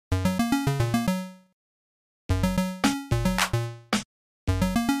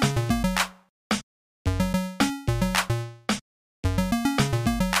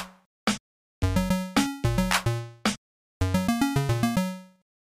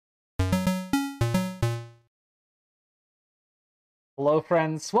Hello,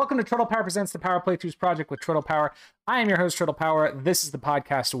 friends. Welcome to Turtle Power Presents the Power Playthroughs Project with Turtle Power. I am your host, Turtle Power. This is the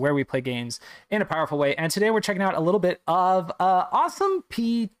podcast where we play games in a powerful way. And today we're checking out a little bit of Awesome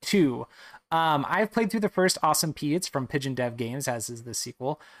P2. I've played through the first Awesome P. It's from Pigeon Dev Games, as is the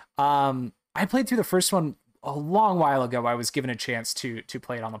sequel. I played through the first one a long while ago. I was given a chance to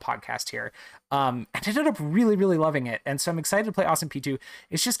play it on the podcast here. And I ended up really, really loving it. And so I'm excited to play Awesome P2.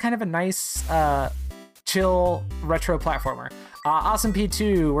 It's just kind of a nice... chill retro platformer. Awesome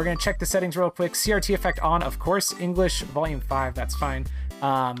P2, we're gonna check the settings real quick. CRT effect on, of course. English volume 5, that's fine.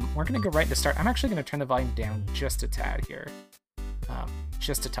 We're gonna go right to start. I'm actually gonna turn the volume down just a tad here.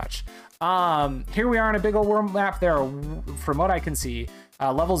 Just a touch. Here we are on a big old world map. There are, from what I can see,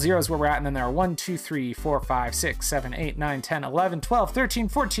 level 0 is where we're at, and then there are 1, 2, 3, 4, 5, 6, 7, 8, 9, 10, 11, 12, 13,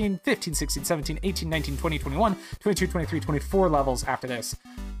 14, 15, 16, 17, 18, 19, 20, 21, 22, 23, 24 levels after this.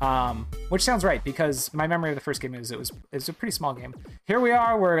 Which sounds right, because my memory of the first game is it was a pretty small game. Here we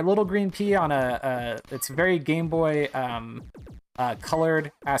are, we're a little green pea on it's very Game Boy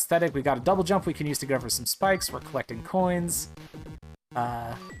colored aesthetic. We got a double jump we can use to get over some spikes. We're collecting coins.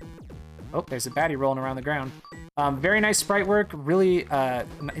 Oh, there's a baddie rolling around the ground. Very nice sprite work, really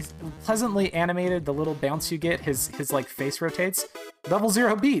pleasantly animated. The little bounce you get, his like face rotates. Level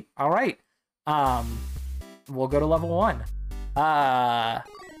 0 beat. All right. We'll go to level 1.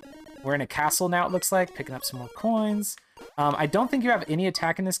 We're in a castle now, it looks like, picking up some more coins. I don't think you have any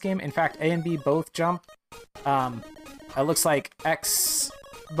attack in this game. In fact, A and B both jump. It looks like X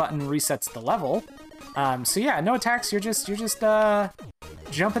button resets the level. So yeah, no attacks. You're just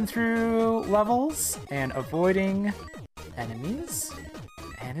jumping through levels and avoiding enemies.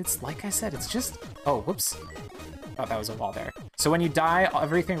 And it's, like I said, it's just... Oh, whoops. Thought that was a wall there. So when you die,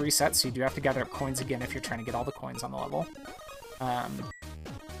 everything resets, so you do have to gather up coins again if you're trying to get all the coins on the level.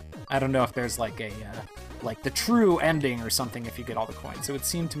 I don't know if there's like a like the true ending or something if you get all the coins. It would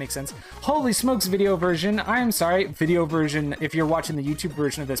seem to make sense. Holy smokes, video version. I'm sorry, video version. If you're watching the YouTube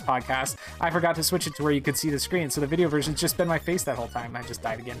version of this podcast, I forgot to switch it to where you could see the screen. So the video version's just been my face that whole time. I just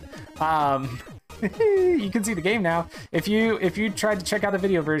died again. You can see the game now. If you tried to check out the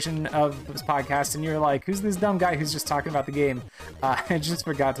video version of this podcast and you're like, who's this dumb guy who's just talking about the game? I just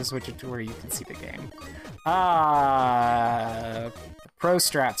forgot to switch it to where you can see the game. Pro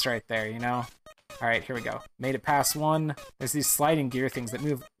strats right there, you know? All right, here we go. Made it past one. There's these sliding gear things that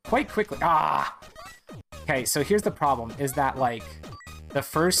move quite quickly. Okay, so here's the problem, is that like the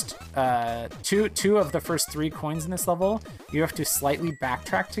first two of the first 3 coins in this level, you have to slightly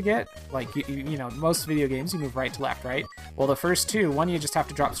backtrack to get. Like, you know, most video games, you move right to left, right? Well, the first 2, one you just have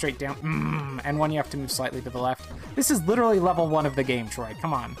to drop straight down, and one you have to move slightly to the left. This is literally level 1 of the game, Troy.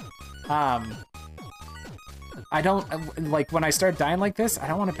 Come on. I don't, like, when I start dying like this, I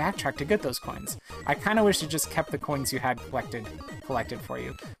don't want to backtrack to get those coins. I kind of wish it just kept the coins you had collected for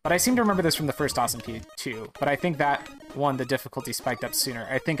you. But I seem to remember this from the first Awesome P2, but I think that one, the difficulty spiked up sooner.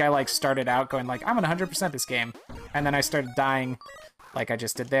 I think I, like, started out going, like, I'm gonna 100% this game, and then I started dying, like I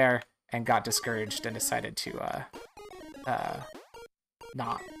just did there, and got discouraged and decided to,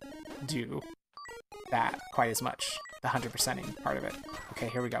 not do that quite as much, the 100%ing part of it. Okay,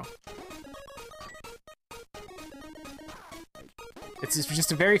 here we go. It's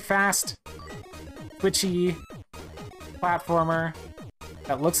just a very fast, twitchy platformer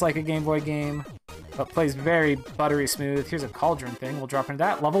that looks like a Game Boy game, but plays very buttery smooth. Here's a cauldron thing. We'll drop into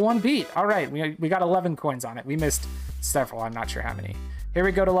that. Level 1 beat. All right, we got 11 coins on it. We missed several. I'm not sure how many. Here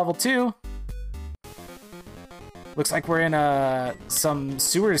we go to level 2. Looks like we're in some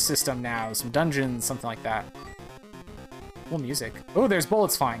sewer system now, some dungeons, something like that. Cool music. Oh, there's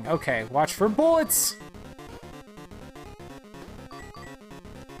bullets flying. Okay, watch for bullets.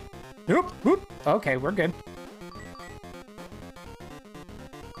 Whoop, whoop. Okay, we're good.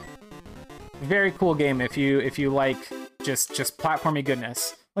 Very cool game if you like just platformy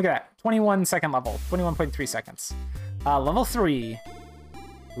goodness. Look at that, 21-second level, 21.3 seconds. Level 3.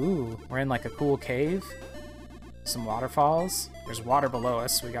 Ooh, we're in like a cool cave. Some waterfalls. There's water below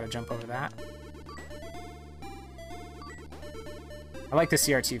us, so we gotta jump over that. I like the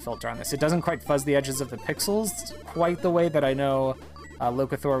CRT filter on this. It doesn't quite fuzz the edges of the pixels quite the way that I know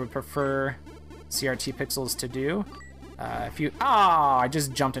Locathor would prefer CRT pixels to do. I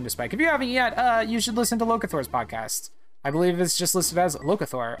just jumped into Spike. If you haven't yet, you should listen to Locathor's podcast. I believe it's just listed as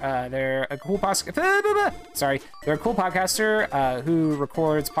Locathor. They're a cool they're a cool podcaster who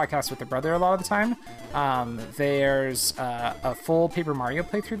records podcasts with their brother a lot of the time. There's a full Paper Mario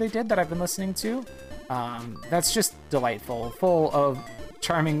playthrough they did that I've been listening to. That's just delightful, full of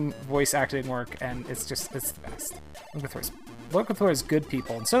charming voice acting work, and it's the best. Locathor is good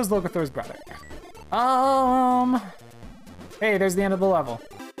people, and so is Locathor's brother. Hey, there's the end of the level.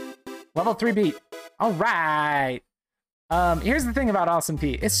 Level 3 beat. All right. Here's the thing about Awesome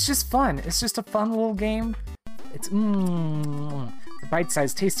P. It's just fun. It's just a fun little game. It's a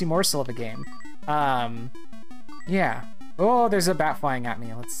bite-sized, tasty morsel of a game. Yeah. Oh, there's a bat flying at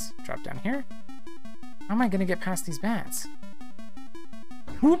me. Let's drop down here. How am I gonna get past these bats?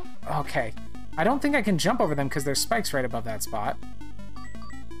 Whoop. Okay. I don't think I can jump over them because there's spikes right above that spot.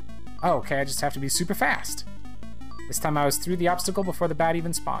 Oh, okay, I just have to be super fast. This time I was through the obstacle before the bat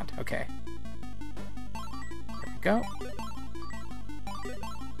even spawned. Okay. There we go.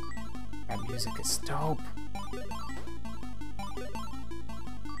 That music is dope.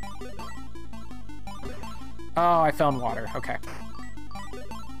 Oh, I fell in water. Okay.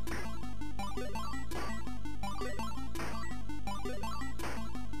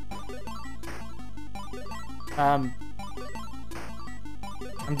 I'm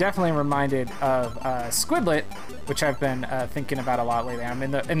definitely reminded of Squidlet, which I've been thinking about a lot lately. I'm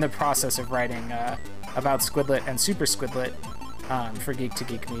in the process of writing about Squidlet and Super Squidlet for Geek to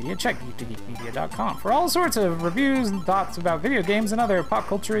Geek Media. Check geek2geekmedia.com for all sorts of reviews and thoughts about video games and other pop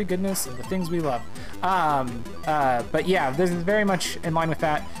culture goodness and the things we love. But yeah, this is very much in line with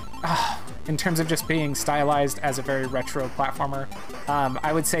that. In terms of just being stylized as a very retro platformer,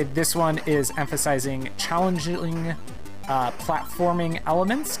 I would say this one is emphasizing challenging platforming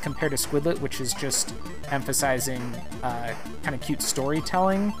elements compared to Squidlet, which is just emphasizing kind of cute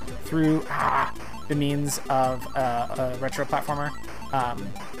storytelling through the means of a retro platformer.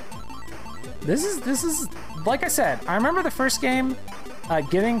 This is like I said, I remember the first game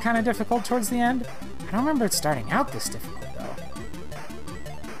getting kind of difficult towards the end. I don't remember it starting out this difficult though.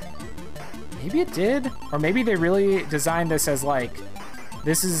 Maybe it did, or maybe they really designed this as like,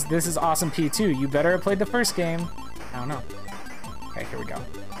 this is Awesome P2. You better have played the first game. I don't know. Okay, here we go.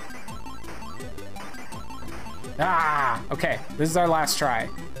 Okay, this is our last try.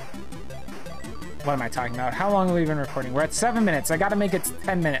 What am I talking about? How long have we been recording? We're at 7 minutes. I gotta make it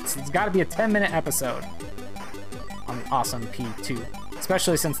 10 minutes. It's gotta be a 10-minute episode on the Awesome P2.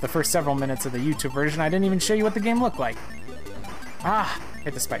 Especially since the first several minutes of the YouTube version, I didn't even show you what the game looked like.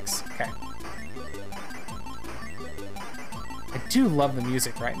 Hit the spikes. Okay. I do love the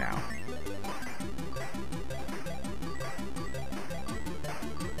music right now.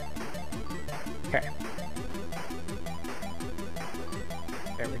 Okay.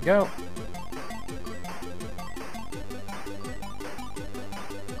 There we go.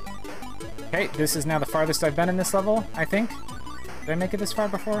 Okay, this is now the farthest I've been in this level, I think. Did I make it this far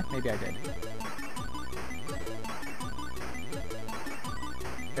before? Maybe I did.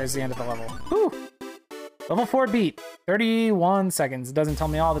 There's the end of the level. Whew! Level 4 beat. 31 seconds. It doesn't tell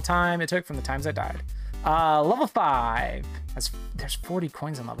me all the time it took from the times I died. Level 5. There's 40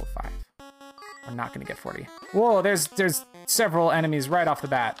 coins in level 5. I'm not gonna get 40. Whoa, there's several enemies right off the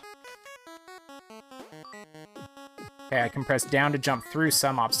bat. Okay, I can press down to jump through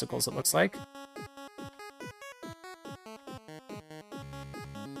some obstacles, it looks like.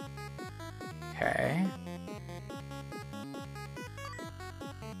 Okay.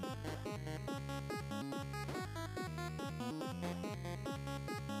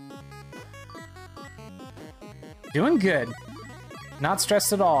 Doing good. Not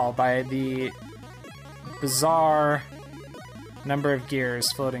stressed at all by the bizarre number of gears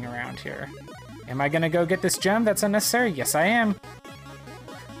floating around here. Am I gonna go get this gem that's unnecessary? Yes, I am.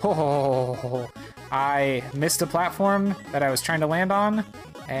 Oh, I missed a platform that I was trying to land on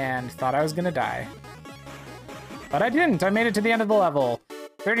and thought I was gonna die. But I didn't. I made it to the end of the level.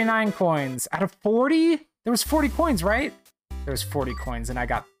 39 coins. Out of 40? There was 40 coins, right? There was 40 coins and I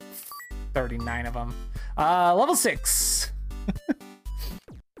got 39 of them. Level 6.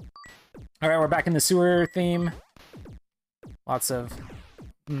 All right, we're back in the sewer theme. Lots of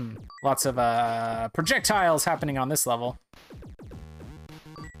projectiles happening on this level.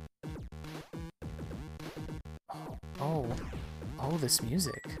 Oh, this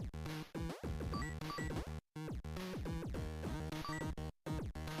music.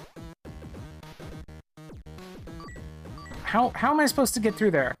 How am I supposed to get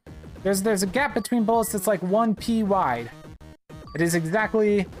through there? There's a gap between bullets that's like 1 P wide. It is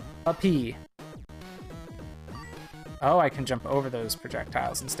exactly a P. Oh, I can jump over those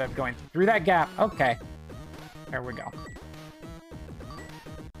projectiles instead of going through that gap. Okay. There we go.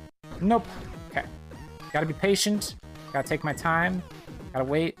 Nope. Okay. Gotta be patient. Gotta take my time. Gotta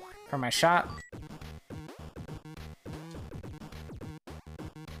wait for my shot.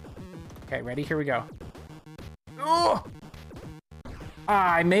 Okay, ready? Here we go. Oh!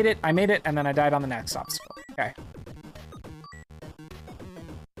 I made it, and then I died on the next obstacle. Okay.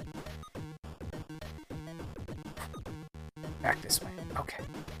 Back this way. Okay.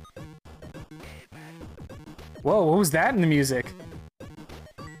 Whoa, what was that in the music?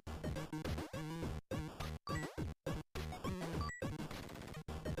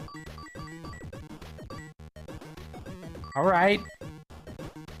 All right.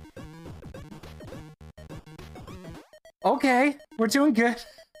 Okay, we're doing good.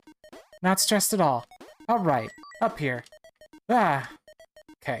 Not stressed at all. All right, up here. Ah.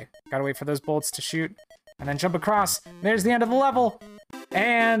 Okay, gotta wait for those bullets to shoot and then jump across. There's the end of the level.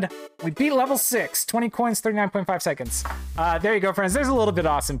 And we beat level 6, 20 coins, 39.5 seconds. There you go, friends. There's a little bit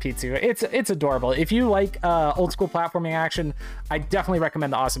of Awesome P2. It's adorable. If you like old school platforming action, I definitely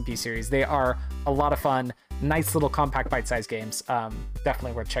recommend the Awesome P series. They are a lot of fun. Nice little compact bite-sized games.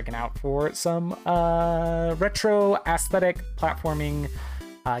 Definitely worth checking out for some retro aesthetic platforming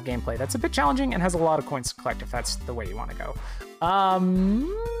gameplay that's a bit challenging and has a lot of coins to collect if that's the way you want to go.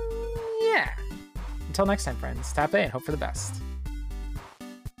 Yeah. Until next time, friends, tap A and hope for the best.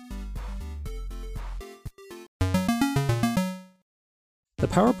 The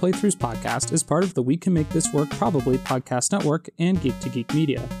Power Playthroughs podcast is part of the We Can Make This Work Probably podcast network and Geek to Geek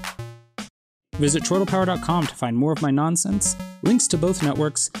Media. Visit chortlepower.com to find more of my nonsense, links to both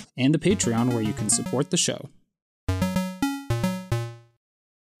networks, and the Patreon where you can support the show.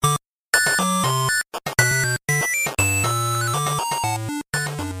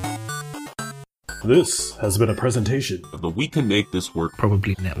 This has been a presentation of the We Can Make This Work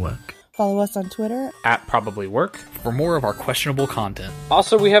Probably network. Follow us on Twitter @ProbablyWork for more of our questionable content.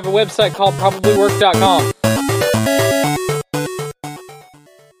 Also, we have a website called probablywork.com.